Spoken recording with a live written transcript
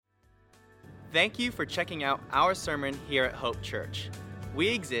Thank you for checking out our sermon here at Hope Church. We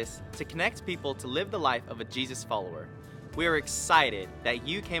exist to connect people to live the life of a Jesus follower. We are excited that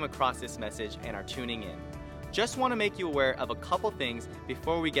you came across this message and are tuning in. Just want to make you aware of a couple things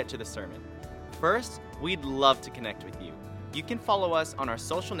before we get to the sermon. First, we'd love to connect with you. You can follow us on our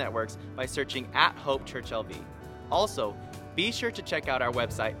social networks by searching at Hope Church LV. Also, be sure to check out our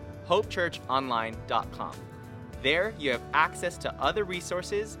website, hopechurchonline.com. There, you have access to other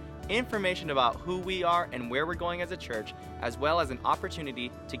resources, information about who we are and where we're going as a church, as well as an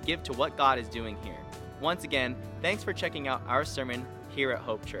opportunity to give to what God is doing here. Once again, thanks for checking out our sermon here at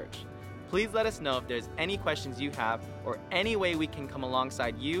Hope Church. Please let us know if there's any questions you have or any way we can come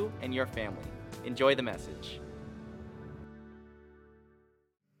alongside you and your family. Enjoy the message.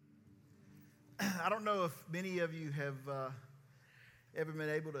 I don't know if many of you have ever been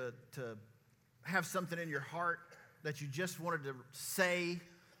able to have something in your heart that you just wanted to say.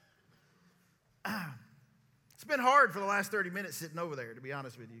 It's been hard for the last 30 minutes sitting over there, to be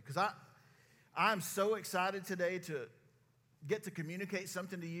honest with you, because I'm so excited today to get to communicate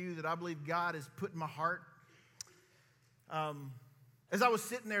something to you that I believe God has put in my heart. As I was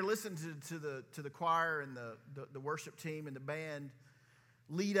sitting there listening to the choir and the worship team and the band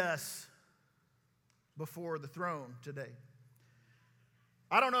lead us before the throne today,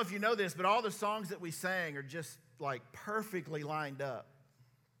 I don't know if you know this, but all the songs that we sang are just like perfectly lined up.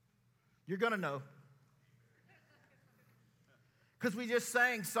 You're going to know. Because we just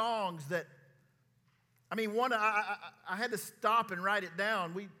sang songs that, I had to stop and write it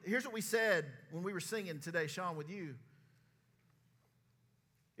down. Here's what we said when we were singing today, Sean, with you.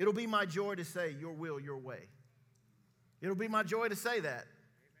 It'll be my joy to say, your will, your way. It'll be my joy to say that. Amen.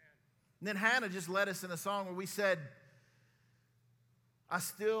 And then Hannah just led us in a song where we said, I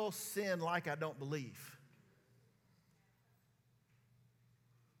still sin like I don't believe.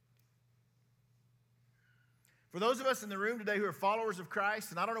 For those of us in the room today who are followers of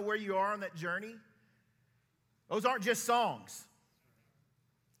Christ, and I don't know where you are on that journey, those aren't just songs.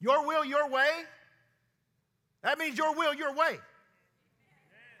 Your will, your way, that means your will, your way.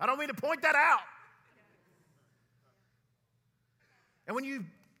 I don't mean to point that out. And when you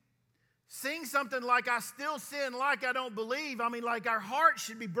sing something like, I still sin like I don't believe, like our heart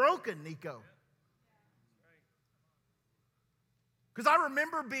should be broken, Nico. Because I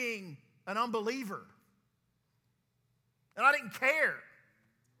remember being an unbeliever. And I didn't care.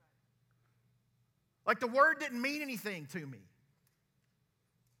 Like the word didn't mean anything to me.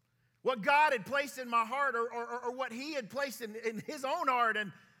 What God had placed in my heart or what he had placed in his own heart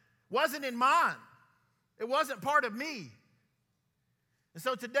and wasn't in mine. It wasn't part of me. And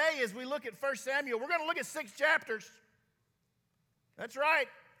so today as we look at 1 Samuel, we're going to look at 6 chapters. That's right.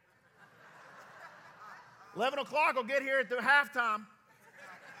 11 o'clock will get here at the halftime.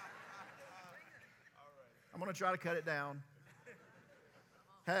 I'm going to try to cut it down.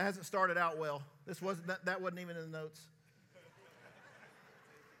 It hasn't started out well. That wasn't even in the notes.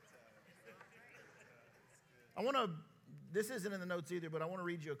 This isn't in the notes either, but I want to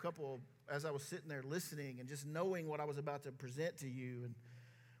read you a couple as I was sitting there listening and just knowing what I was about to present to you and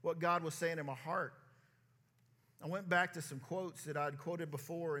what God was saying in my heart. I went back to some quotes that I'd quoted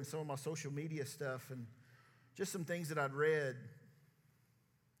before in some of my social media stuff and just some things that I'd read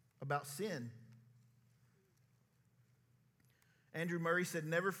about sin. Andrew Murray said,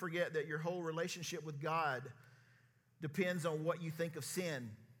 never forget that your whole relationship with God depends on what you think of sin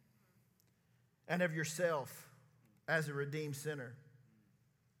and of yourself as a redeemed sinner.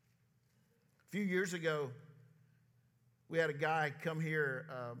 A few years ago, we had a guy come here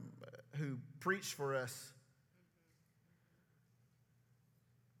who preached for us.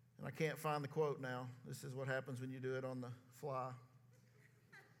 And I can't find the quote now. This is what happens when you do it on the fly.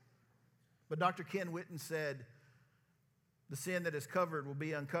 But Dr. Ken Whitten said, the sin that is covered will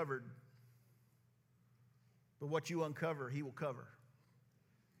be uncovered. But what you uncover, he will cover.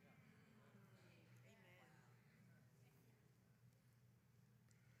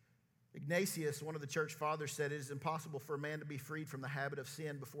 Ignatius, one of the church fathers, said, it is impossible for a man to be freed from the habit of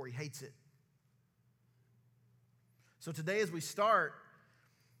sin before he hates it. So today as we start,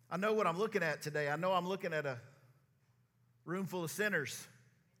 I know what I'm looking at today. I know I'm looking at a room full of sinners.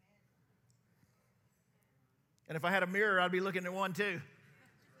 And if I had a mirror, I'd be looking at one too.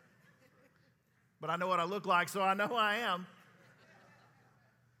 But I know what I look like, so I know I am.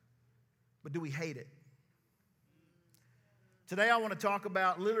 But do we hate it? Today I want to talk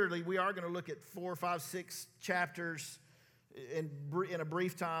about, literally, we are going to look at 4, 5, 6 chapters in a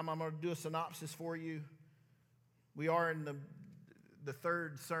brief time. I'm going to do a synopsis for you. We are in the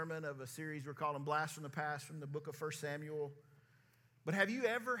third sermon of a series we're calling Blast from the Past from the book of 1 Samuel. But have you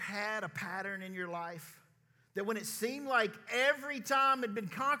ever had a pattern in your life that when it seemed like every time had been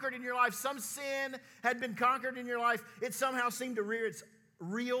conquered in your life, some sin had been conquered in your life, it somehow seemed to rear its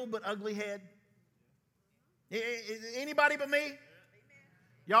real but ugly head? Anybody but me?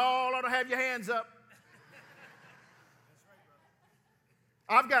 Y'all ought to have your hands up.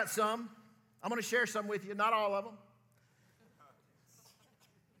 I've got some. I'm going to share some with you, not all of them.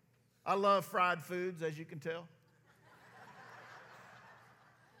 I love fried foods, as you can tell.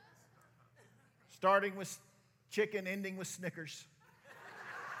 Starting with chicken, ending with Snickers.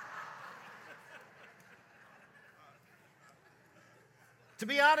 To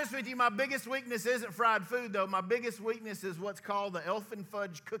be honest with you, my biggest weakness isn't fried food, though. My biggest weakness is what's called the Elfin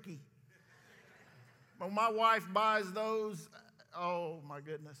Fudge cookie. When my wife buys those, oh my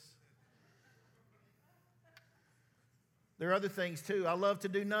goodness. There are other things too. I love to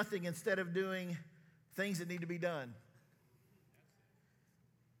do nothing instead of doing things that need to be done.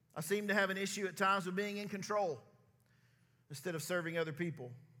 I seem to have an issue at times with being in control instead of serving other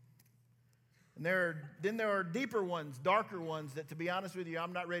people. And there are deeper ones, darker ones that, to be honest with you,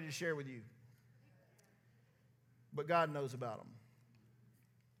 I'm not ready to share with you. But God knows about them.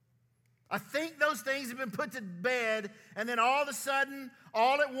 I think those things have been put to bed, and then all of a sudden,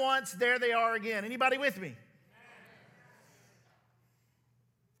 all at once, there they are again. Anybody with me?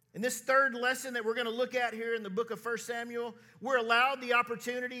 In this third lesson that we're going to look at here in the book of 1 Samuel, we're allowed the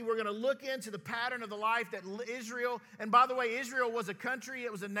opportunity. We're going to look into the pattern of the life that Israel, and by the way, Israel was a country,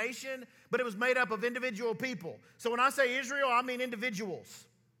 it was a nation, but it was made up of individual people. So when I say Israel, I mean individuals.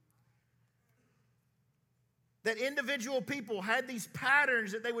 That individual people had these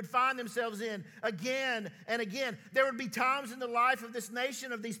patterns that they would find themselves in again and again. There would be times in the life of this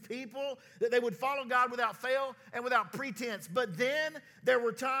nation, of these people, that they would follow God without fail and without pretense. But then there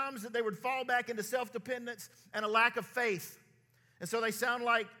were times that they would fall back into self-dependence and a lack of faith. And so they sound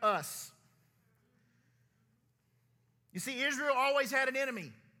like us. You see, Israel always had an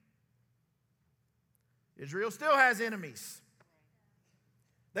enemy. Israel still has enemies.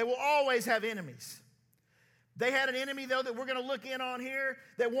 They will always have enemies. They had an enemy, though, that we're going to look in on here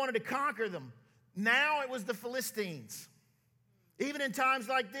that wanted to conquer them. Now it was the Philistines. Even in times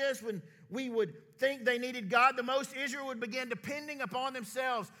like this, when we would think they needed God the most, Israel would begin depending upon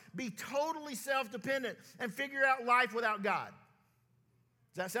themselves, be totally self-dependent, and figure out life without God.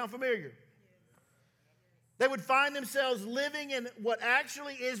 Does that sound familiar? They would find themselves living in what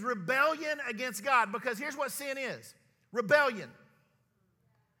actually is rebellion against God. Because here's what sin is: rebellion.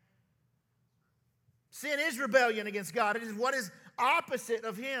 Sin is rebellion against God. It is what is opposite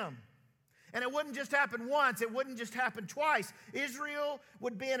of Him. And it wouldn't just happen once. It wouldn't just happen twice. Israel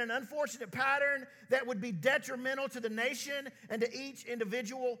would be in an unfortunate pattern that would be detrimental to the nation and to each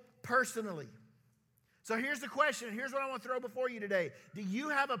individual personally. So here's the question, and here's what I want to throw before you today. Do you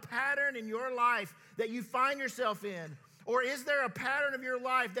have a pattern in your life that you find yourself in? Or is there a pattern of your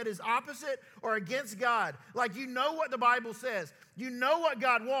life that is opposite or against God? Like, you know what the Bible says. You know what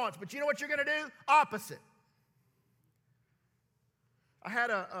God wants, but you know what you're going to do? Opposite. I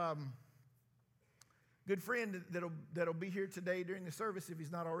had a good friend that'll be here today during the service if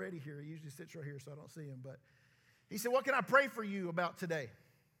he's not already here. He usually sits right here, so I don't see him. But he said, "What can I pray for you about today?"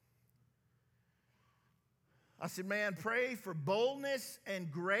 I said, "Man, pray for boldness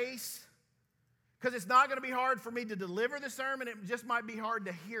and grace. Because it's not going to be hard for me to deliver the sermon. It just might be hard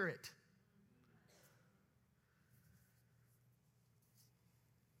to hear it."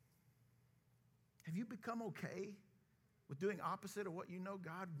 Have you become okay with doing opposite of what you know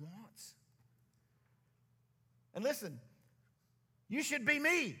God wants? And listen, you should be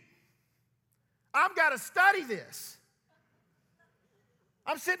me. I've got to study this.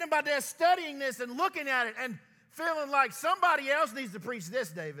 I'm sitting at my desk studying this and looking at it and feeling like somebody else needs to preach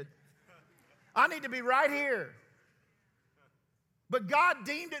this, David. I need to be right here. But God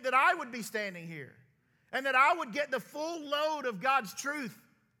deemed it that I would be standing here and that I would get the full load of God's truth,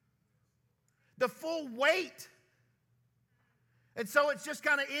 the full weight. And so it's just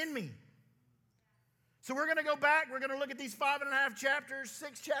kind of in me. So we're going to go back. We're going to look at these 5.5 chapters,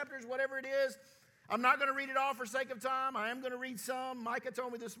 6 chapters, whatever it is. I'm not going to read it all for sake of time. I am going to read some. Micah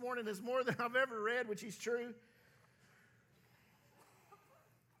told me this morning it's more than I've ever read, which is true.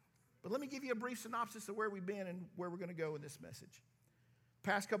 But let me give you a brief synopsis of where we've been and where we're going to go in this message.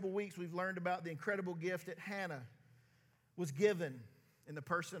 Past couple weeks, we've learned about the incredible gift that Hannah was given in the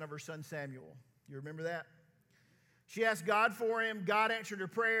person of her son Samuel. You remember that? She asked God for him. God answered her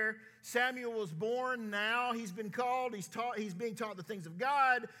prayer. Samuel was born. Now he's been called. He's being taught the things of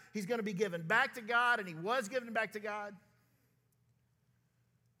God. He's going to be given back to God, and he was given back to God.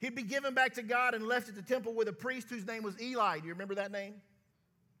 He'd be given back to God and left at the temple with a priest whose name was Eli. Do you remember that name?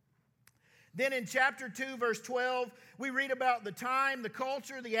 Then in chapter 2, verse 12, we read about the time, the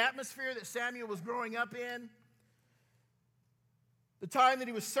culture, the atmosphere that Samuel was growing up in, the time that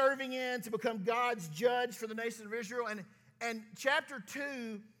he was serving in to become God's judge for the nation of Israel. And chapter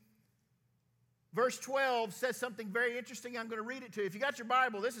 2, verse 12 says something very interesting. I'm going to read it to you. If you got your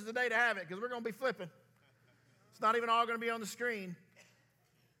Bible, this is the day to have it because we're going to be flipping. It's not even all going to be on the screen.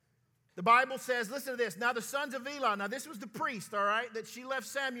 The Bible says, listen to this. Now the sons of Eli, now this was the priest, all right, that she left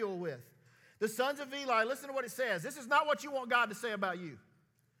Samuel with. The sons of Eli, listen to what it says. This is not what you want God to say about you.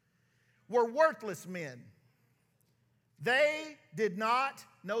 Were worthless men. They did not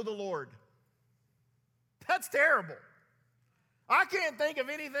know the Lord. That's terrible. I can't think of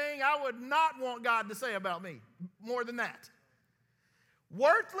anything I would not want God to say about me more than that.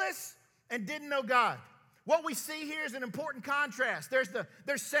 Worthless and didn't know God. What we see here is an important contrast.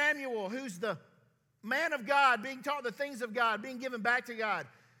 There's Samuel, who's the man of God, being taught the things of God, being given back to God.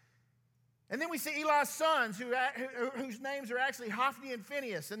 And then we see Eli's sons, whose names are actually Hophni and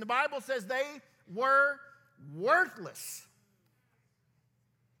Phinehas. And the Bible says they were worthless.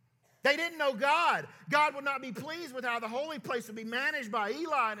 They didn't know God. God would not be pleased with how the holy place would be managed by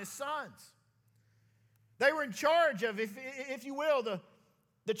Eli and his sons. They were in charge of, if you will,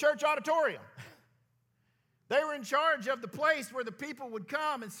 the church auditorium. They were in charge of the place where the people would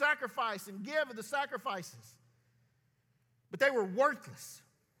come and sacrifice and give of the sacrifices. But they were worthless.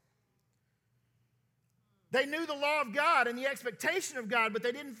 They knew the law of God and the expectation of God, but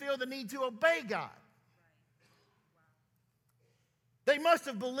they didn't feel the need to obey God. They must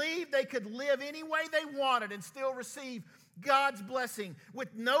have believed they could live any way they wanted and still receive God's blessing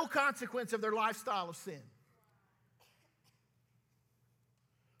with no consequence of their lifestyle of sin.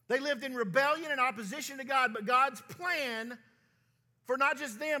 They lived in rebellion and opposition to God, but God's plan for not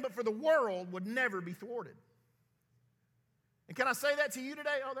just them, but for the world would never be thwarted. And can I say that to you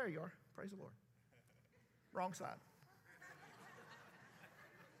today? Oh, there you are. Praise the Lord. Wrong side.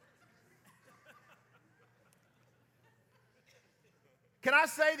 Can I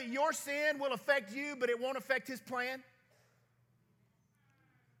say that your sin will affect you, but it won't affect his plan?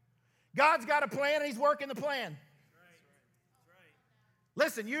 God's got a plan and he's working the plan.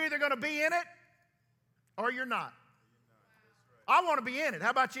 Listen, you're either going to be in it or you're not. I want to be in it. How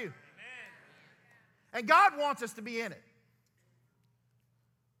about you? And God wants us to be in it.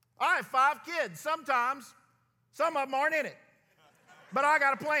 I have 5 kids. Sometimes, some of them aren't in it. But I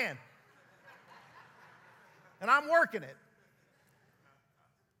got a plan. And I'm working it.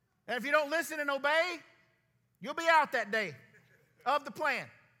 And if you don't listen and obey, you'll be out that day of the plan.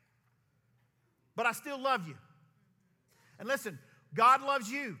 But I still love you. And listen, God loves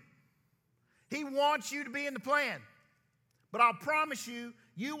you. He wants you to be in the plan. But I'll promise you,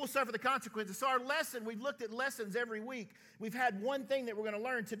 you will suffer the consequences. So our lesson, we've looked at lessons every week. We've had one thing that we're going to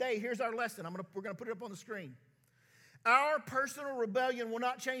learn today. Here's our lesson. We're going to put it up on the screen. Our personal rebellion will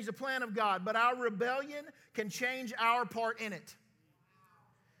not change the plan of God, but our rebellion can change our part in it.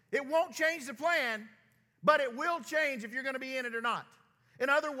 It won't change the plan, but it will change if you're going to be in it or not. In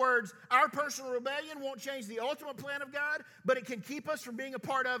other words, our personal rebellion won't change the ultimate plan of God, but it can keep us from being a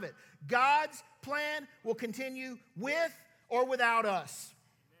part of it. God's plan will continue with or without us.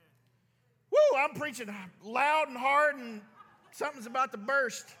 Woo, I'm preaching loud and hard and something's about to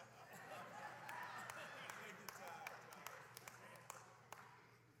burst.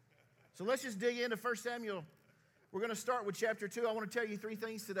 So let's just dig into 1 Samuel. We're going to start with chapter 2. I want to tell you 3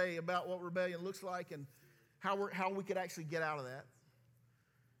 things today about what rebellion looks like and how we could actually get out of that.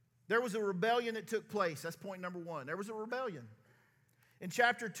 There was a rebellion that took place. That's point number 1. There was a rebellion. In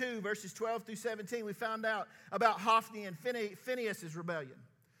chapter 2, verses 12 through 17, we found out about Hophni and Phinehas' rebellion.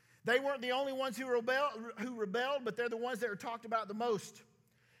 They weren't the only ones who rebelled, but they're the ones that are talked about the most.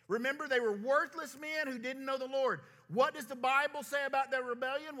 Remember, they were worthless men who didn't know the Lord. What does the Bible say about their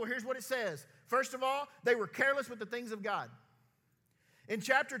rebellion? Well, here's what it says. First of all, they were careless with the things of God. In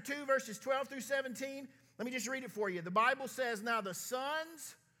chapter 2, verses 12 through 17, let me just read it for you. The Bible says, now the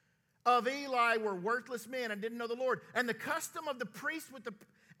sons of Eli were worthless men and didn't know the Lord. And the custom of the priest with the...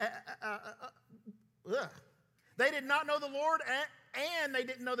 They did not know the Lord, and they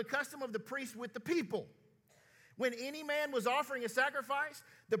didn't know the custom of the priest with the people. When any man was offering a sacrifice,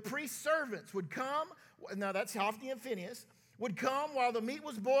 the priest's servants would come, now that's Hophni and Phinehas, would come while the meat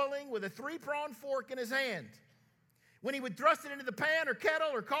was boiling with a 3-pronged fork in his hand. When he would thrust it into the pan or kettle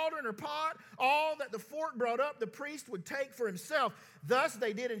or cauldron or pot, all that the fork brought up, the priest would take for himself. Thus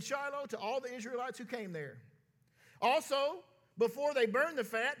they did in Shiloh to all the Israelites who came there. Also, before they burned the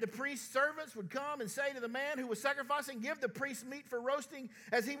fat, the priest's servants would come and say to the man who was sacrificing, give the priest meat for roasting,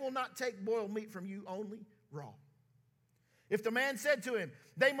 as he will not take boiled meat from you, only raw. If the man said to him,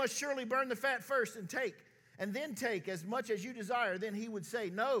 they must surely burn the fat first and then take as much as you desire, then he would say,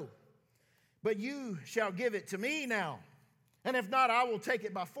 no, but you shall give it to me now. And if not, I will take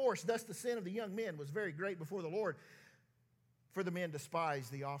it by force. Thus the sin of the young men was very great before the Lord, for the men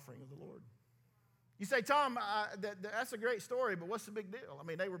despised the offering of the Lord. You say, Tom, that's a great story, but what's the big deal? I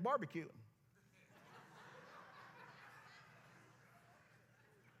mean, they were barbecuing.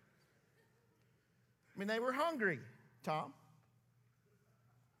 I mean, they were hungry, Tom.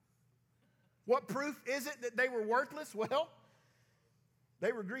 What proof is it that they were worthless? Well,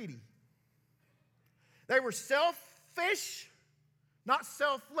 they were greedy. They were selfish, not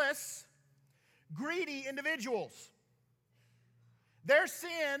selfless, greedy individuals. Their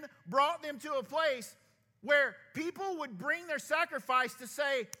sin brought them to a place where people would bring their sacrifice to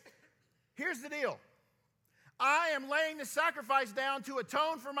say, here's the deal. I am laying the sacrifice down to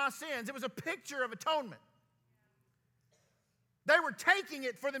atone for my sins. It was a picture of atonement. They were taking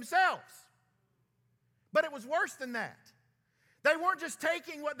it for themselves. But it was worse than that. They weren't just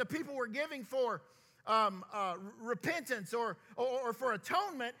taking what the people were giving for repentance or for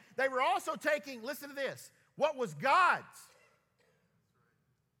atonement. They were also taking, listen to this, what was God's.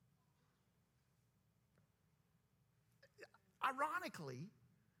 Ironically,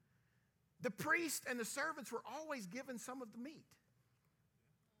 the priest and the servants were always given some of the meat.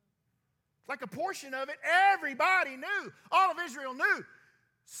 Like a portion of it, everybody knew. All of Israel knew.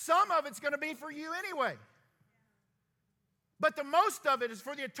 Some of it's going to be for you anyway. But the most of it is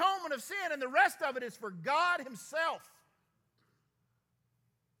for the atonement of sin, and the rest of it is for God himself.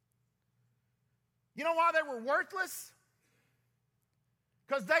 You know why they were worthless?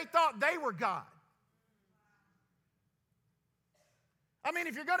 Because they thought they were God. I mean,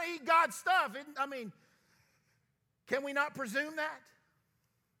 if you're going to eat God's stuff, can we not presume that?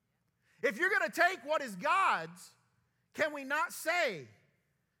 If you're going to take what is God's, can we not say,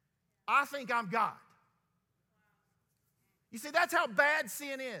 I think I'm God? You see, that's how bad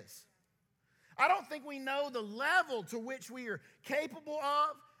sin is. I don't think we know the level to which we are capable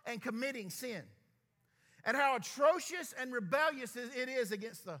of and committing sin, and how atrocious and rebellious it is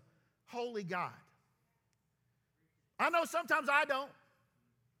against the holy God. I know sometimes I don't.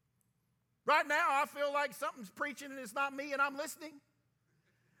 Right now, I feel like something's preaching and it's not me and I'm listening.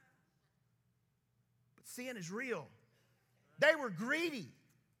 But sin is real. They were greedy.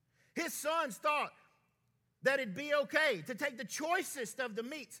 His sons thought that it'd be okay to take the choicest of the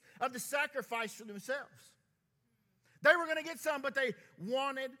meats of the sacrifice for themselves. They were going to get some, but they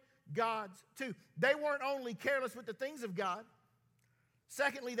wanted God's too. They weren't only careless with the things of God.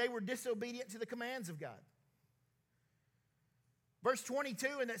 Secondly, they were disobedient to the commands of God. Verse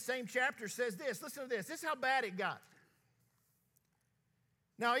 22 in that same chapter says this. Listen to this. This is how bad it got.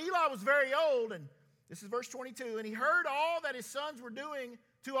 Now, Eli was very old, and this is verse 22, and he heard all that his sons were doing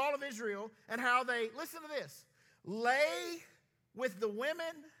to all of Israel, and how they, listen to this, lay with the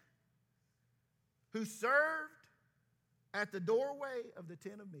women who served at the doorway of the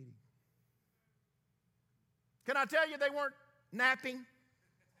tent of meeting. Can I tell you they weren't napping?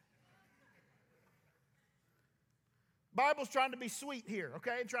 Bible's trying to be sweet here,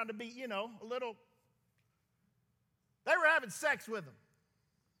 okay? Trying to be, a little. They were having sex with them.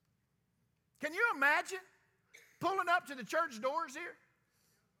 Can you imagine pulling up to the church doors here?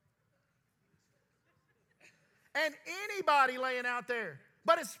 And anybody laying out there,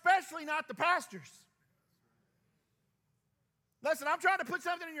 but especially not the pastors. Listen, I'm trying to put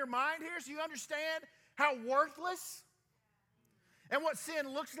something in your mind here so you understand how worthless and what sin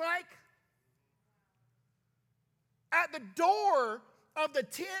looks like. At the door of the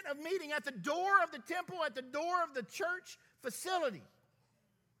tent of meeting, at the door of the temple, at the door of the church facility.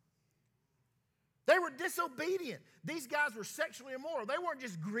 They were disobedient. These guys were sexually immoral. They weren't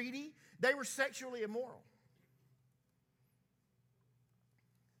just greedy, they were sexually immoral.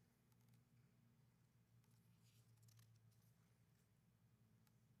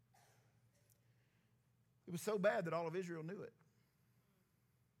 It was so bad that all of Israel knew it.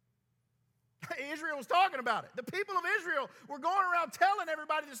 Israel was talking about it. The people of Israel were going around telling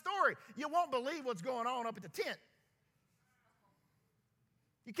everybody the story. You won't believe what's going on up at the tent.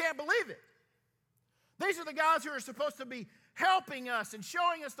 You can't believe it. These are the guys who are supposed to be helping us and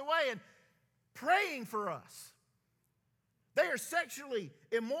showing us the way and praying for us. They are sexually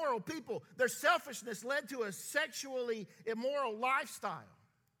immoral people. Their selfishness led to a sexually immoral lifestyle.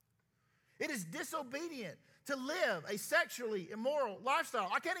 It is disobedient to live a sexually immoral lifestyle.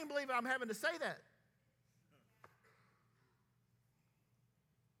 I can't even believe I'm having to say that.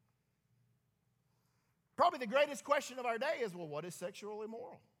 Probably the greatest question of our day is, well, what is sexual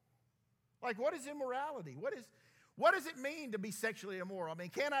immoral? Like, what is immorality? What does it mean to be sexually immoral? I mean,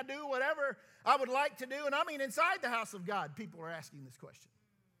 can I do whatever I would like to do? And I mean, inside the house of God, people are asking this question.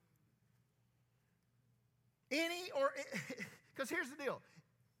 Because here's the deal.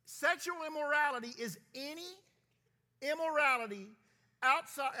 Sexual immorality is any immorality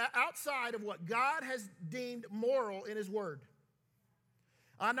outside of what God has deemed moral in His Word.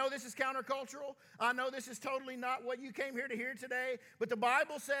 I know this is countercultural. I know this is totally not what you came here to hear today. But the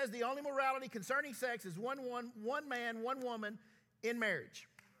Bible says the only morality concerning sex is one man, one woman in marriage.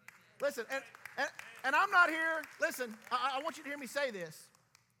 Listen, and I'm not here, listen, I want you to hear me say this.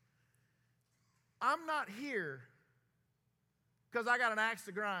 I'm not here because I got an axe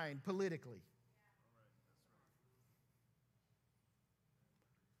to grind politically.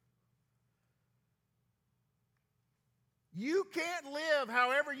 You can't live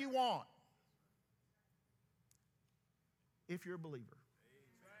however you want if you're a believer.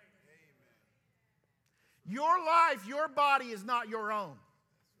 Your life, your body is not your own.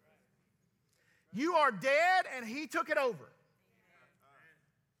 You are dead and He took it over.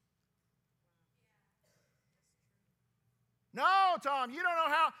 No, Tom, you don't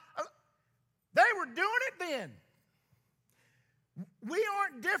know how. They were doing it then. We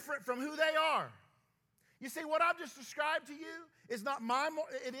aren't different from who they are. You see, what I've just described to you is not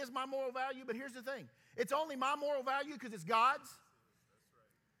it is my moral value, but here's the thing. It's only my moral value because it's God's.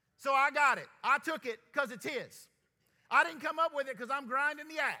 So I got it. I took it because it's His. I didn't come up with it because I'm grinding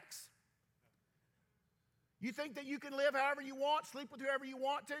the axe. You think that you can live however you want, sleep with whoever you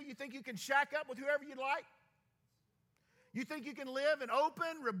want to? You think you can shack up with whoever you'd like? You think you can live in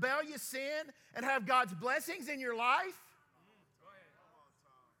open, rebellious sin and have God's blessings in your life?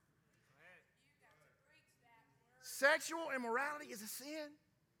 Sexual immorality is a sin.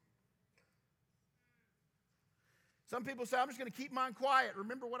 Some people say, I'm just going to keep mine quiet.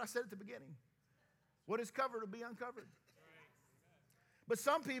 Remember what I said at the beginning. What is covered will be uncovered. But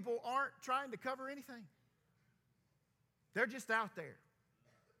some people aren't trying to cover anything. They're just out there.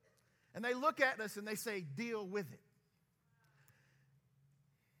 And they look at us and they say, deal with it.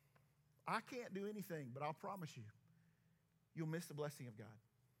 I can't do anything, but I'll promise you, you'll miss the blessing of God.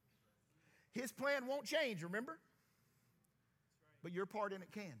 His plan won't change, remember? But your part in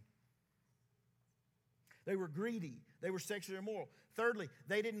it can. They were greedy. They were sexually immoral. Thirdly,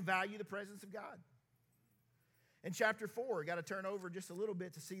 they didn't value the presence of God. In chapter 4, got to turn over just a little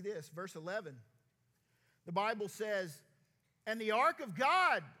bit to see this. Verse 11, the Bible says, and the ark of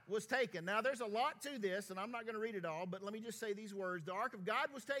God was taken. Now, there's a lot to this, and I'm not going to read it all, but let me just say these words. The ark of God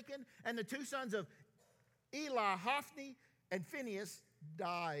was taken, and the two sons of Eli, Hophni, and Phinehas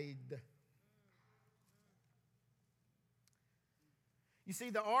died. You see,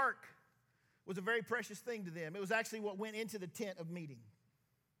 the ark was a very precious thing to them. It was actually what went into the tent of meeting.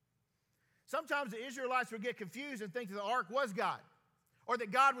 Sometimes the Israelites would get confused and think that the ark was God, or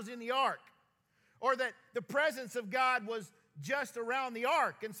that God was in the ark, or that the presence of God was just around the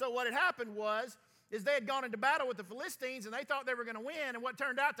ark. And so what had happened is they had gone into battle with the Philistines, and they thought they were going to win, and what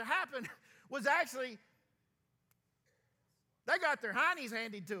turned out to happen was actually they got their heinies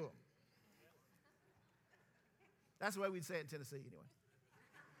handed to them. That's the way we'd say it in Tennessee anyway.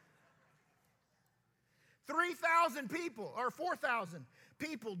 3,000 people, or 4,000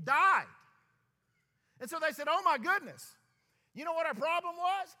 people died. And so they said, oh my goodness, you know what our problem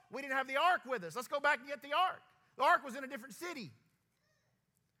was? We didn't have the ark with us. Let's go back and get the ark. The ark was in a different city.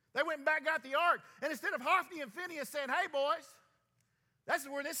 They went back and got the ark. And instead of Hophni and Phinehas saying, hey boys, that's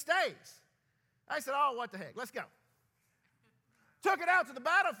where this stays, I said, oh, what the heck, let's go. Took it out to the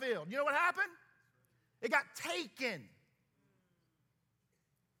battlefield. You know what happened? It got taken.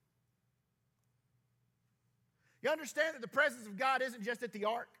 You understand that the presence of God isn't just at the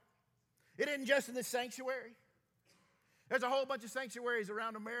ark. It isn't just in this sanctuary. There's a whole bunch of sanctuaries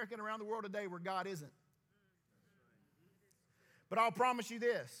around America and around the world today where God isn't. But I'll promise you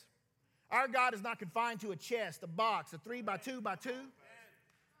this. Our God is not confined to a chest, a box, a 3x2x2.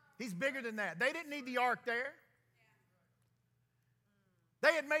 He's bigger than that. They didn't need the ark there.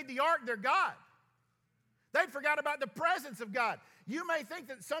 They had made the ark their God. They'd forgot about the presence of God. You may think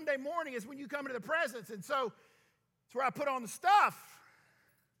that Sunday morning is when you come into the presence, and so it's where I put on the stuff.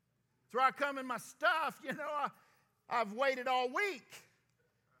 It's where I come in my stuff. You know, I've waited all week.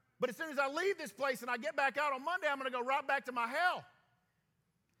 But as soon as I leave this place and I get back out on Monday, I'm going to go right back to my hell.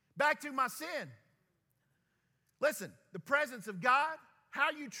 Back to my sin. Listen, the presence of God,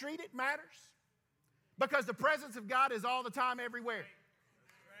 how you treat it matters. Because the presence of God is all the time, everywhere.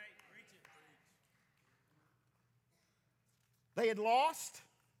 They had lost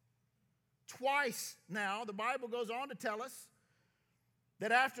twice now. The Bible goes on to tell us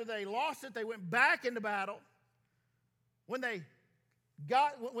that after they lost it, they went back into battle. When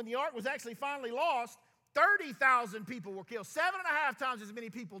the ark was actually finally lost, 30,000 people were killed. 7.5 times as many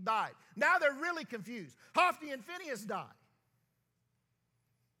people died. Now they're really confused. Hophni and Phinehas die.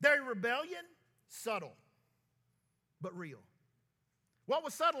 Their rebellion, subtle, but real. What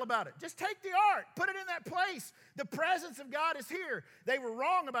was subtle about it? Just take the ark, put it in that place. The presence of God is here. They were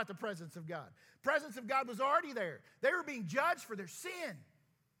wrong about the presence of God. The presence of God was already there. They were being judged for their sin.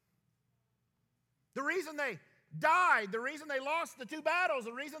 The reason they died, the reason they lost the 2 battles,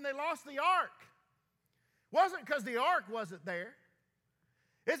 the reason they lost the ark wasn't because the ark wasn't there.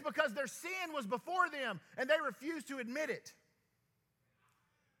 It's because their sin was before them and they refused to admit it.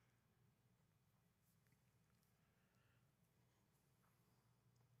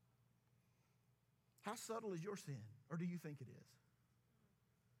 How subtle is your sin, or do you think it is?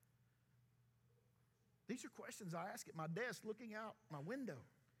 These are questions I ask at my desk looking out my window.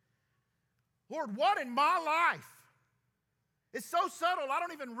 Lord, what in my life is so subtle I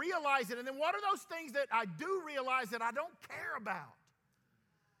don't even realize it? And then what are those things that I do realize that I don't care about?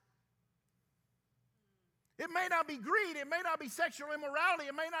 It may not be greed, it may not be sexual immorality,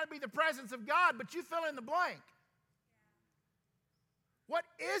 it may not be the presence of God, but you fill in the blank. What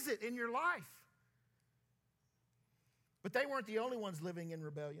is it in your life? But they weren't the only ones living in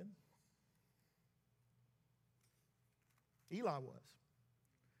rebellion. Eli was.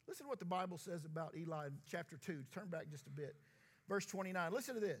 Listen to what the Bible says about Eli in chapter 2. Turn back just a bit. Verse 29.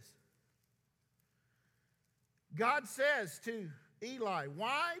 Listen to this. God says to Eli,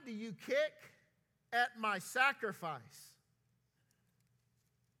 "Why do you kick at my sacrifice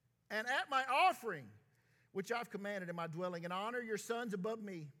and at my offering, which I've commanded in my dwelling, and honor your sons above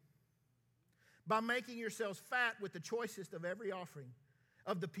me by making yourselves fat with the choicest of every offering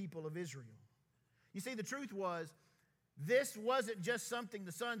of the people of Israel?" You see, the truth was, this wasn't just something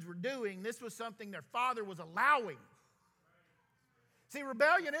the sons were doing. This was something their father was allowing. See,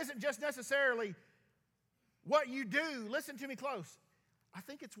 rebellion isn't just necessarily what you do. Listen to me close. I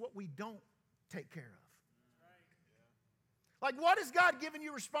think it's what we don't take care of. Like, what has God given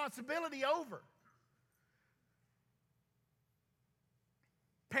you responsibility over?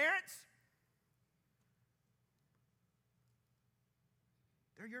 Parents,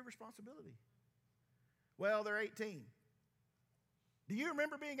 they're your responsibility. Well, they're 18. Do you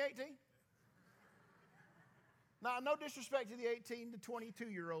remember being 18? Now, no disrespect to the 18 to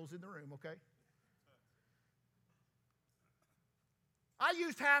 22-year-olds in the room, okay? I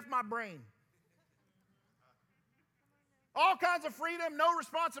used half my brain. All kinds of freedom, no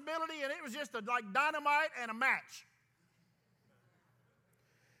responsibility, and it was just like dynamite and a match.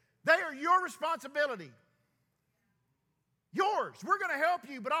 They are your responsibility. Yours. We're going to help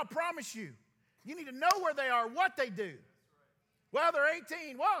you, but I'll promise you, you need to know where they are, what they do. Well, they're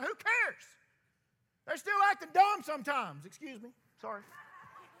 18. Well, who cares? They're still acting dumb sometimes. Excuse me. Sorry.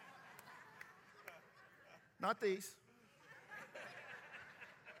 Not these.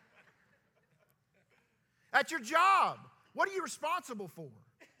 At your job, what are you responsible for?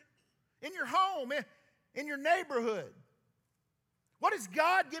 In your home, in your neighborhood. What has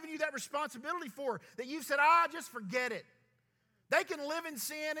God given you that responsibility for that you've said, just forget it? They can live in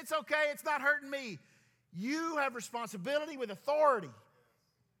sin. It's okay. It's not hurting me. You have responsibility with authority.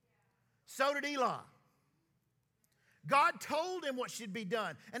 So did Eli. God told him what should be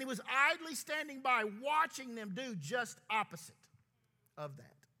done, and he was idly standing by watching them do just opposite of that.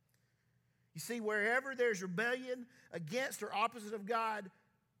 You see, wherever there's rebellion against or opposite of God,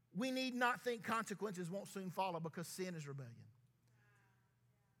 we need not think consequences won't soon follow, because sin is rebellion.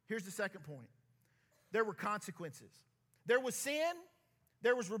 Here's the second point. There were consequences. There was sin,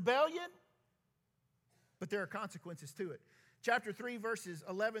 there was rebellion, but there are consequences to it. Chapter 3, verses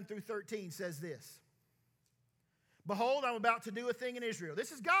 11 through 13 says this. "Behold, I'm about to do a thing in Israel."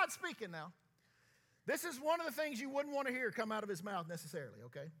 This is God speaking now. This is one of the things you wouldn't want to hear come out of his mouth necessarily,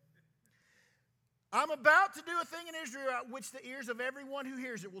 okay? "I'm about to do a thing in Israel at which the ears of everyone who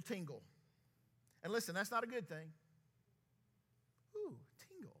hears it will tingle." And listen, that's not a good thing. Ooh,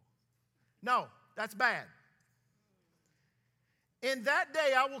 tingle. No, that's bad. "In that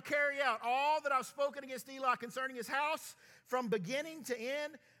day I will carry out all that I've spoken against Eli concerning his house from beginning to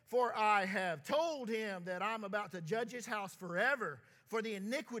end, for I have told him that I'm about to judge his house forever for the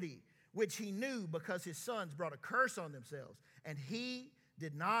iniquity which he knew, because his sons brought a curse on themselves, and he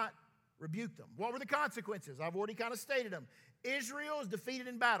did not rebuke them." What were the consequences? I've already kind of stated them. Israel is defeated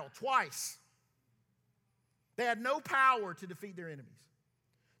in battle twice. They had no power to defeat their enemies.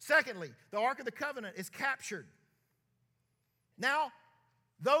 Secondly, the Ark of the Covenant is captured. Now,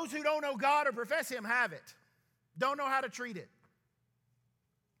 Those who don't know God or profess Him have it. Don't know how to treat it.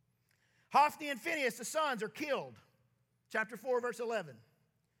 Hophni and Phinehas, the sons, are killed. Chapter 4, verse 11.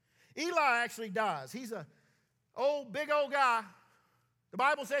 Eli actually dies. He's a big old guy. The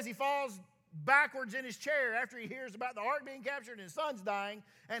Bible says he falls backwards in his chair after he hears about the ark being captured and his son's dying,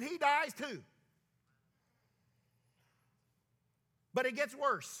 and he dies too. But it gets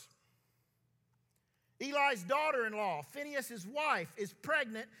worse. Eli's daughter-in-law, Phinehas' wife, is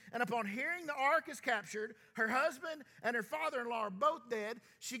pregnant, and upon hearing the ark is captured, her husband and her father-in-law are both dead.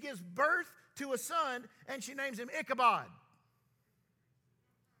 She gives birth to a son, and she names him Ichabod.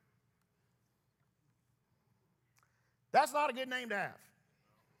 That's not a good name to have.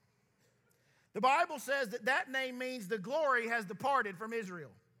 The Bible says that name means the glory has departed from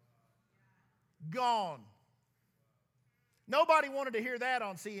Israel. Gone. Nobody wanted to hear that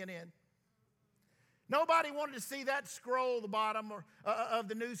on CNN. Nobody wanted to see that scroll at the bottom of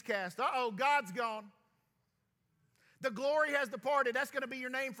the newscast. Uh-oh, God's gone. The glory has departed. That's going to be your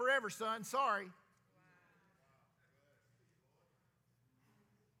name forever, son. Sorry.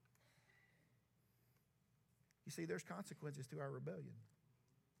 You see, there's consequences to our rebellion.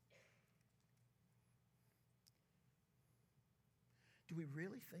 Do we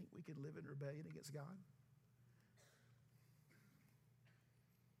really think we could live in rebellion against God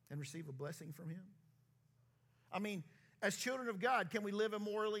and receive a blessing from Him? I mean, as children of God, can we live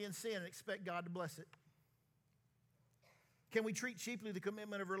immorally in sin and expect God to bless it? Can we treat cheaply the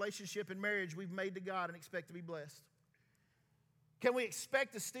commitment of relationship and marriage we've made to God and expect to be blessed? Can we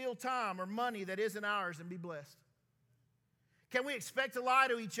expect to steal time or money that isn't ours and be blessed? Can we expect to lie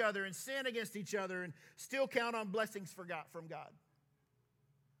to each other and sin against each other and still count on blessings from God?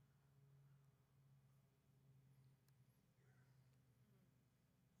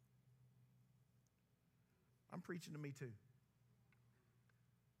 I'm preaching to me too.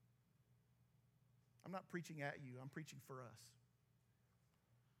 I'm not preaching at you, I'm preaching for us.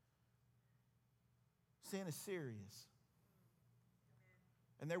 Sin is serious.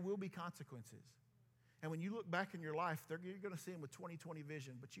 And there will be consequences. And when you look back in your life, you're going to see them with 20/20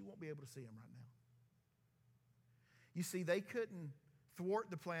 vision, but you won't be able to see them right now. You see, they couldn't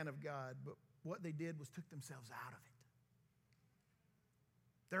thwart the plan of God, but what they did was took themselves out of it.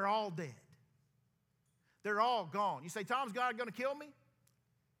 They're all dead. They're all gone. You say, Tom's God going to kill me?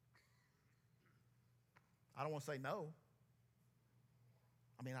 I don't want to say no.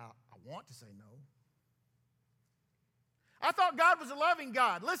 I mean, I want to say no. I thought God was a loving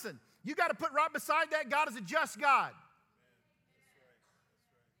God. Listen, you got to put right beside that, God is a just God.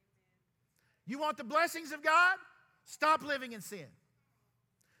 You want the blessings of God? Stop living in sin.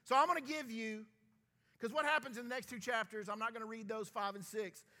 So I'm going to give you, because what happens in the next two chapters, I'm not going to read those 5 and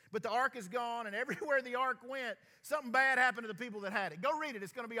 6, but the ark is gone, and everywhere the ark went, something bad happened to the people that had it. Go read it.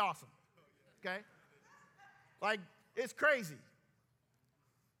 It's going to be awesome. Okay? Like, it's crazy.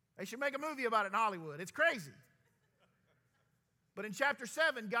 They should make a movie about it in Hollywood. It's crazy. But in chapter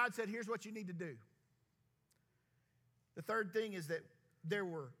 7, God said, here's what you need to do. The third thing is that there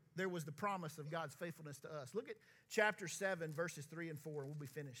was the promise of God's faithfulness to us. Look at chapter 7, verses 3 and 4, and we'll be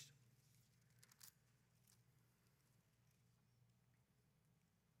finished.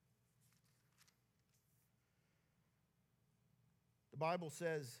 The Bible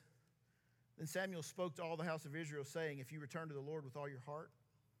says, then Samuel spoke to all the house of Israel, saying, if you return to the Lord with all your heart,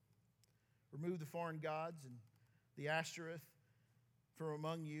 remove the foreign gods and the Ashtoreth from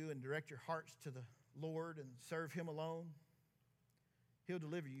among you, and direct your hearts to the Lord and serve Him alone, He'll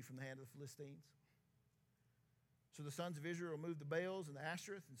deliver you from the hand of the Philistines. So the sons of Israel removed the Baals and the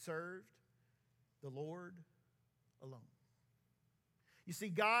Ashtoreth and served the Lord alone. You see,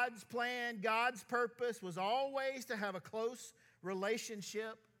 God's plan, God's purpose was always to have a close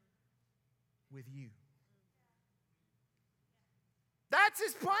relationship with you. That's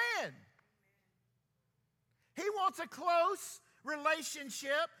His plan. He wants a close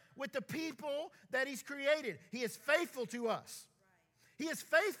relationship with the people that He's created. He is faithful to us. He is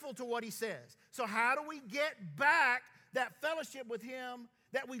faithful to what He says. So how do we get back that fellowship with Him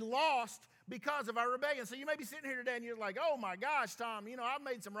that we lost because of our rebellion? So you may be sitting here today and you're like, oh my gosh, Tom, I've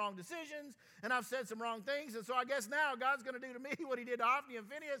made some wrong decisions and I've said some wrong things, and so I guess now God's going to do to me what He did to Hophni and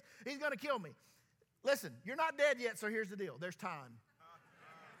Phinehas. He's going to kill me. Listen, you're not dead yet, so here's the deal. There's time.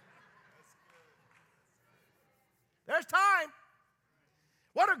 There's time.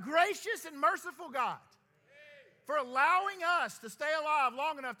 What a gracious and merciful God for allowing us to stay alive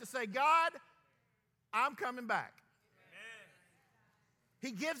long enough to say, God, I'm coming back.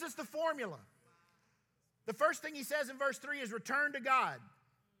 He gives us the formula. The first thing He says in verse 3 is return to God.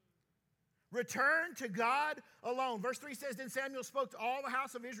 Return to God alone. Verse 3 says, Then Samuel spoke to all the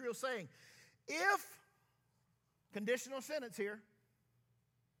house of Israel, saying, if, conditional sentence here,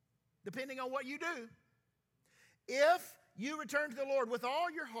 depending on what you do, if you return to the Lord with all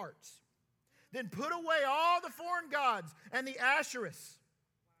your hearts, then put away all the foreign gods and the Asherahs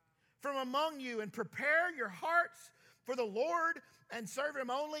from among you, and prepare your hearts for the Lord and serve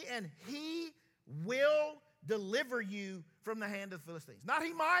him only, and he will deliver you from the hand of the Philistines. Not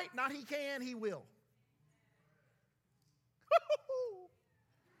he might, not he can, he will.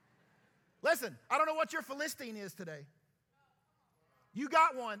 Listen, I don't know what your Philistine is today. You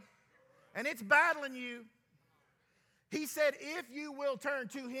got one, and it's battling you. He said, if you will turn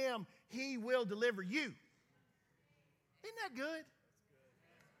to him, he will deliver you. Isn't that good?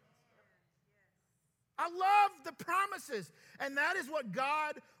 I love the promises, and that is what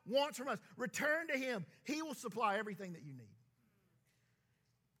God wants from us. Return to him. He will supply everything that you need.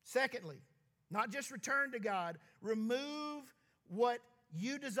 Secondly, not just return to God, remove what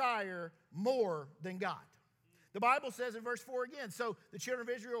you desire more than God. The Bible says in verse 4 again, so the children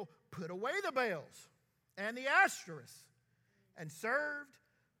of Israel put away the Baals and the Ashtoreths and served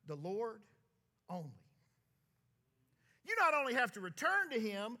the Lord only. You not only have to return to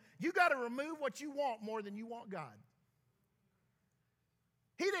him, you got to remove what you want more than you want God.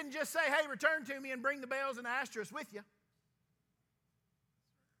 He didn't just say, hey, return to me and bring the Baals and the Ashtoreths with you.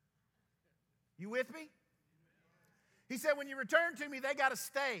 You with me? He said, when you return to me, they got to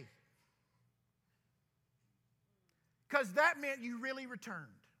stay. Because that meant you really returned.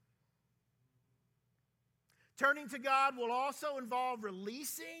 Turning to God will also involve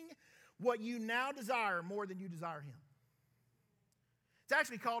releasing what you now desire more than you desire him. It's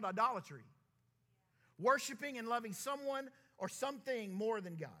actually called idolatry. Worshiping and loving someone or something more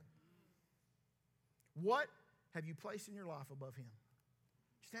than God. What have you placed in your life above him?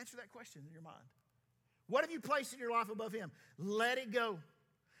 Just answer that question in your mind. What have you placed in your life above him? Let it go.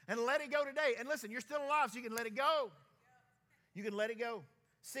 And let it go today. And listen, you're still alive, so you can let it go. You can let it go.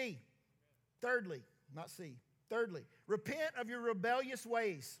 C. Thirdly, not C. Thirdly, repent of your rebellious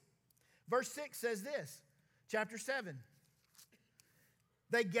ways. Verse 6 says this, chapter 7.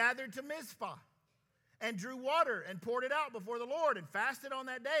 They gathered to Mizpah and drew water and poured it out before the Lord and fasted on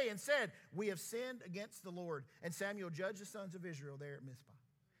that day and said, we have sinned against the Lord. And Samuel judged the sons of Israel there at Mizpah.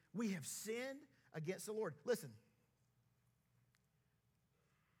 We have sinned against the Lord. Listen,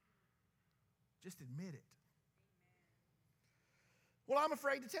 just admit it. Well, I'm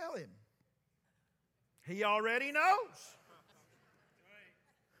afraid to tell him. He already knows.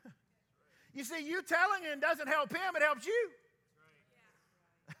 You see, you telling him doesn't help him, it helps you.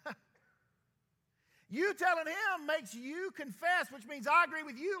 You telling him makes you confess, which means I agree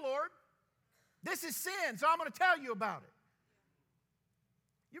with you, Lord. This is sin, so I'm going to tell you about it.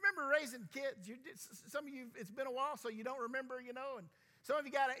 You remember raising kids? Some of you, it's been a while, so you don't remember, and some of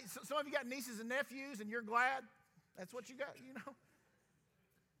you got nieces and nephews, and you're glad. That's what you got,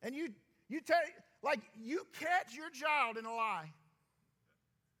 And you catch your child in a lie.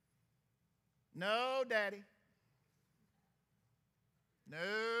 No, Daddy.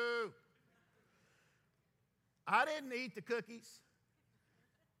 No. I didn't eat the cookies.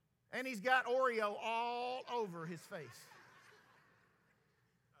 And he's got Oreo all over his face.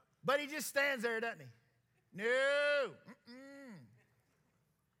 But he just stands there, doesn't he? No. Mm-mm.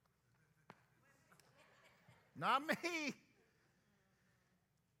 Not me.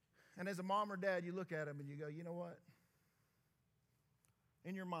 And as a mom or dad, you look at him and you go, you know what?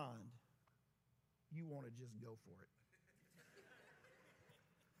 In your mind, you want to just go for it.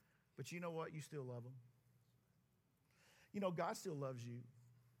 But you know what? You still love him. God still loves you.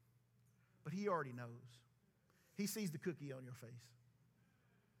 But he already knows. He sees the cookie on your face.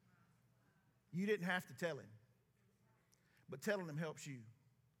 You didn't have to tell him. But telling him helps you.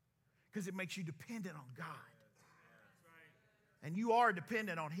 Because it makes you dependent on God. And you are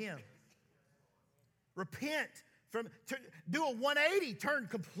dependent on him. Repent. Do a 180. Turn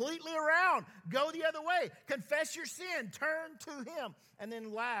completely around. Go the other way. Confess your sin. Turn to him. And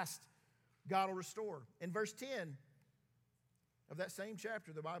then last, God will restore. In verse 10 of that same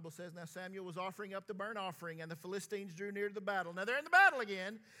chapter, the Bible says, now Samuel was offering up the burnt offering, and the Philistines drew near to the battle. Now they're in the battle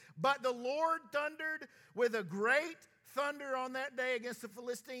again, but the Lord thundered with a great thunder on that day against the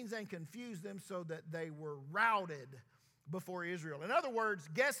Philistines and confused them so that they were routed before Israel. In other words,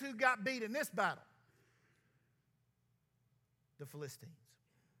 guess who got beat in this battle? The Philistines.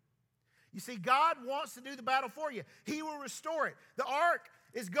 You see, God wants to do the battle for you. He will restore it. The ark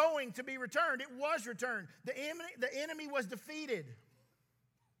is going to be returned. It was returned. The enemy was defeated.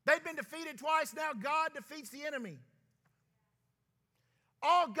 They've been defeated twice. Now God defeats the enemy.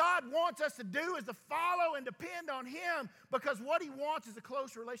 All God wants us to do is to follow and depend on Him, because what He wants is a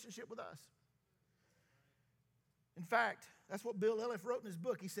close relationship with us. In fact, that's what Bill Elliff wrote in his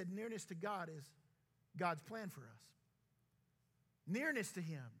book. He said, nearness to God is God's plan for us. Nearness to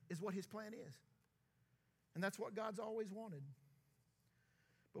Him is what His plan is. And that's what God's always wanted.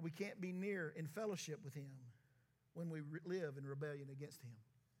 But we can't be near in fellowship with Him when we live in rebellion against Him.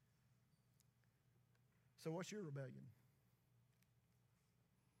 So what's your rebellion?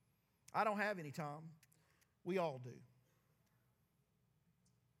 I don't have any, Tom. We all do.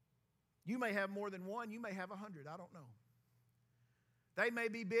 You may have more than one. You may have 100. I don't know. They may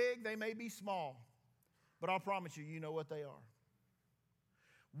be big. They may be small. But I'll promise you, you know what they are.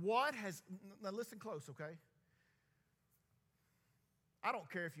 Now listen close, okay? I don't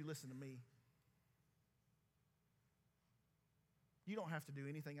care if you listen to me. You don't have to do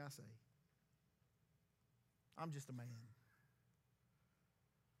anything I say. I'm just a man.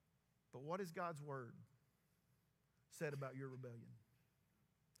 But what has God's word said about your rebellion?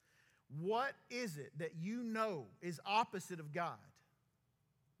 What is it that you know is opposite of God,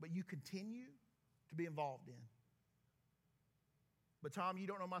 but you continue to be involved in? But Tom, you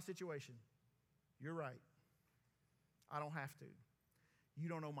don't know my situation. You're right. I don't have to. You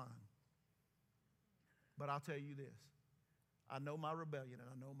don't know mine. But I'll tell you this. I know my rebellion and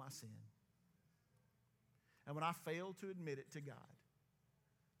I know my sin. And when I fail to admit it to God,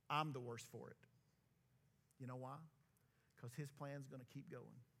 I'm the worst for it. You know why? Because His plan's going to keep going.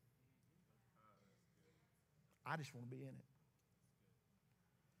 I just want to be in it.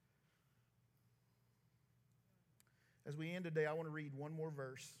 As we end today, I want to read one more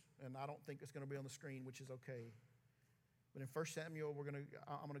verse, and I don't think it's going to be on the screen, which is okay. But in 1 Samuel,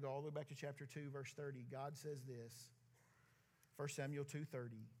 I'm going to go all the way back to chapter 2, verse 30. God says this, 1 Samuel 2:30.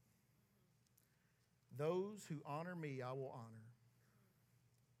 Those who honor me, I will honor.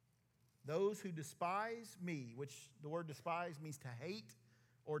 Those who despise me, which the word despise means to hate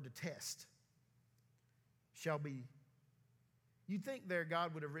or detest, shall be. You'd think there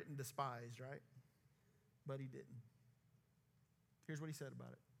God would have written despised, right? But He didn't. Here's what He said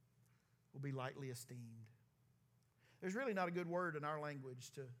about it. Will be lightly esteemed. There's really not a good word in our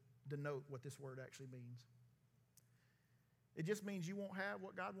language to denote what this word actually means. It just means you won't have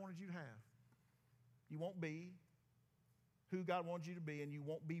what God wanted you to have. You won't be who God wants you to be, and you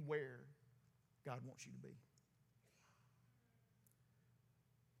won't be where God wants you to be.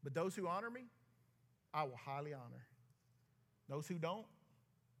 But those who honor me, I will highly honor. Those who don't,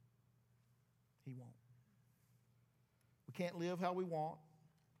 He won't. We can't live how we want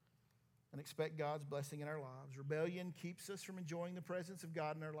and expect God's blessing in our lives. Rebellion keeps us from enjoying the presence of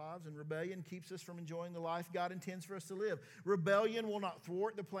God in our lives, and rebellion keeps us from enjoying the life God intends for us to live. Rebellion will not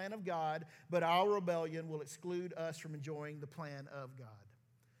thwart the plan of God, but our rebellion will exclude us from enjoying the plan of God.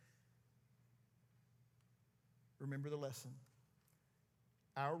 Remember the lesson.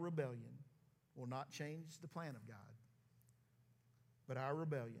 Our rebellion will not change the plan of God, but our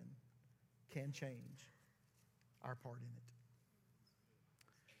rebellion can change our part in it.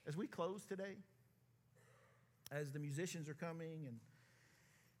 As we close today, as the musicians are coming,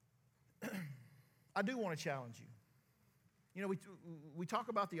 and I do want to challenge you. You know, we talk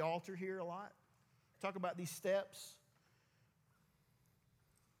about the altar here a lot, talk about these steps.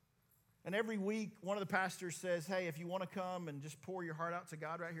 And every week, one of the pastors says, hey, if you want to come and just pour your heart out to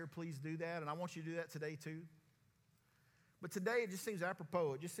God right here, please do that. And I want you to do that today too. But today, it just seems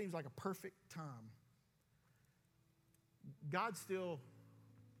apropos. It just seems like a perfect time. God's still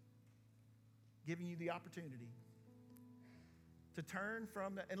giving you the opportunity to turn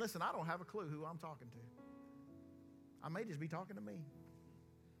from that. And listen, I don't have a clue who I'm talking to. I may just be talking to me.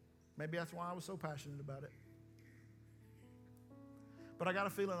 Maybe that's why I was so passionate about it. But I got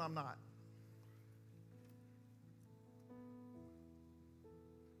a feeling I'm not.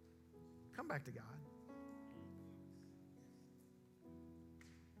 Come back to God.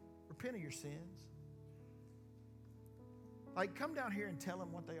 Repent of your sins. Like, come down here and tell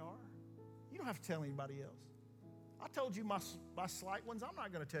them what they are. You don't have to tell anybody else. I told you my slight ones. I'm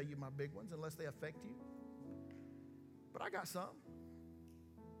not going to tell you my big ones unless they affect you. But I got some.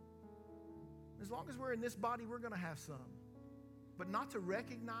 As long as we're in this body, we're going to have some. But not to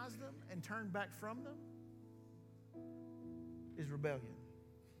recognize them and turn back from them is rebellion.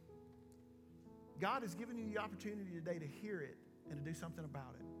 God has given you the opportunity today to hear it and to do something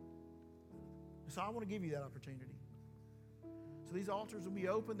about it. So I want to give you that opportunity. So these altars will be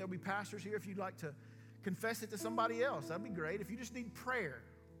open. There'll be pastors here if you'd like to confess it to somebody else. That'd be great. If you just need prayer.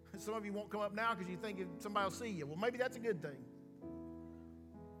 Some of you won't come up now because you think somebody will see you. Well, maybe that's a good thing.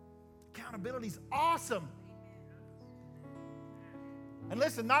 Accountability is awesome. And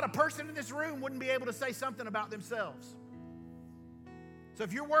listen, not a person in this room wouldn't be able to say something about themselves. So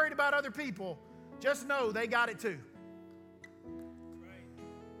if you're worried about other people, just know they got it too.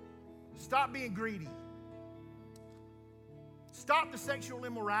 Stop being greedy. Stop the sexual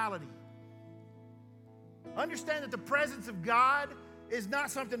immorality. Understand that the presence of God is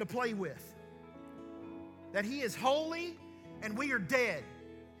not something to play with. That He is holy and we are dead.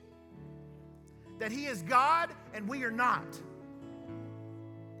 That He is God and we are not.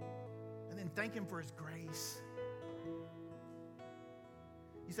 And then thank Him for His grace.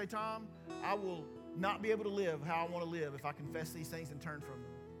 You say, Tom, I will not be able to live how I want to live if I confess these things and turn from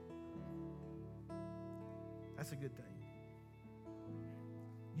them. That's a good thing.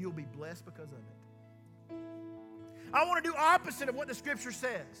 You'll be blessed because of it. I want to do opposite of what the Scripture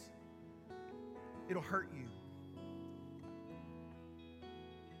says. It'll hurt you.